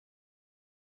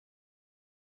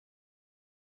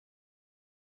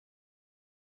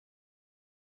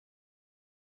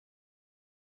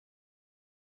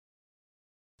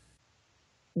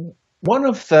One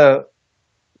of the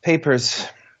papers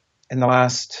in the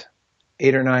last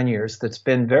 8 or 9 years that's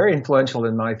been very influential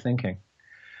in my thinking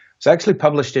was actually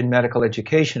published in Medical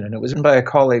Education, and it was written by a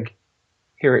colleague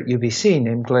here at UBC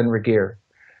named Glenn Regeer.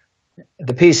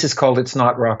 The piece is called "It's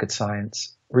Not Rocket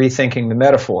Science: Rethinking the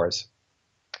Metaphors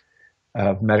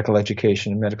of Medical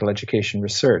Education and Medical Education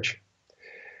Research."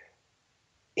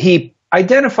 He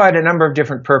identified a number of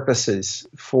different purposes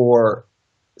for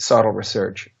SoTL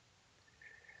research,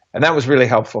 and that was really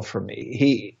helpful for me.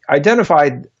 He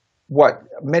identified what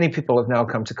many people have now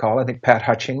come to call, I think Pat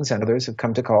Hutchings and others have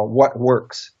come to call, what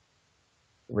works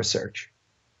research.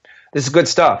 This is good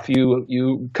stuff.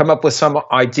 You come up with some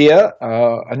idea,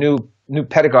 a new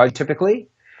pedagogy typically.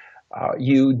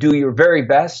 You do your very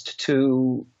best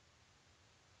to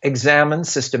examine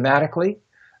systematically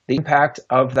the impact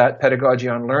of that pedagogy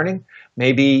on learning.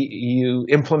 Maybe you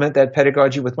implement that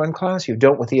pedagogy with one class, you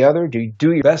don't with the other. Do you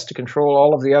do your best to control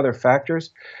all of the other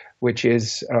factors, which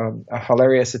is a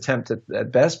hilarious attempt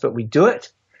at best, but we do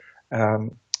it.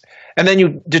 And then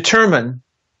you determine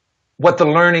what the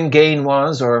learning gain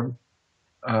was, or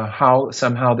how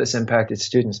somehow this impacted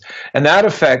students. And that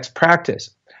affects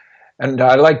practice. And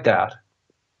I like that.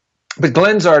 But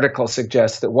Glenn's article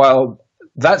suggests that while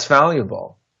that's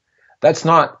valuable, that's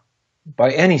not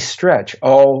by any stretch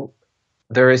all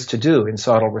there is to do in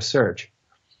SoTL research.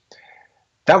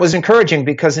 That was encouraging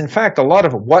because, in fact, a lot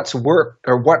of what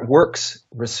works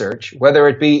research, whether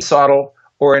it be SoTL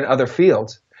or in other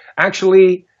fields,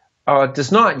 actually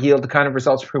does not yield the kind of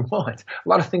results we want. A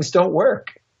lot of things don't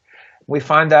work. We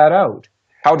find that out.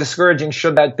 How discouraging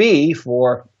should that be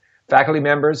for faculty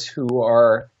members who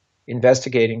are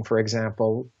investigating, for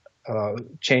example,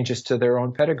 changes to their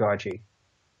own pedagogy?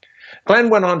 Glenn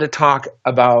went on to talk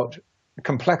about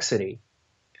complexity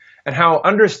and how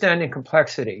understanding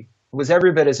complexity was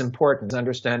every bit as important as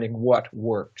understanding what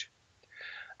worked.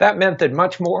 That meant that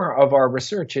much more of our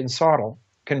research in SoTL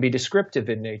can be descriptive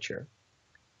in nature.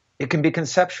 It can be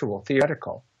conceptual,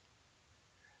 theoretical.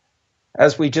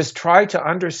 As we just try to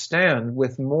understand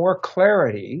with more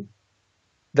clarity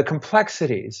the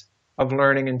complexities of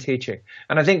learning and teaching.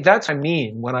 And I think that's what I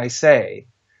mean when I say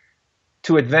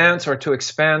to advance or to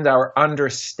expand our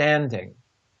understanding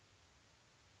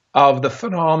of the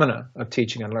phenomena of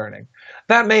teaching and learning.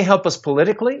 That may help us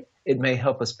politically. It may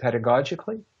help us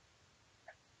pedagogically.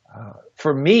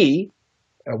 For me,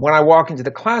 when I walk into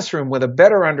the classroom with a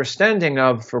better understanding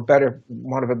of, for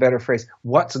want of a better phrase,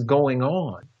 what's going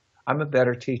on, I'm a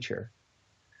better teacher.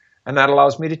 And that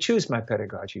allows me to choose my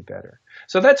pedagogy better.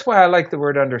 So that's why I like the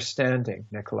word understanding,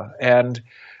 Nicola. And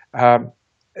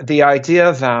the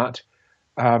idea that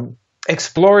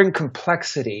exploring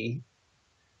complexity,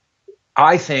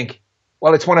 I think,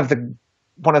 well, it's one of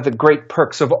the great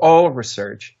perks of all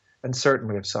research, and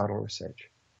certainly of SoTL research.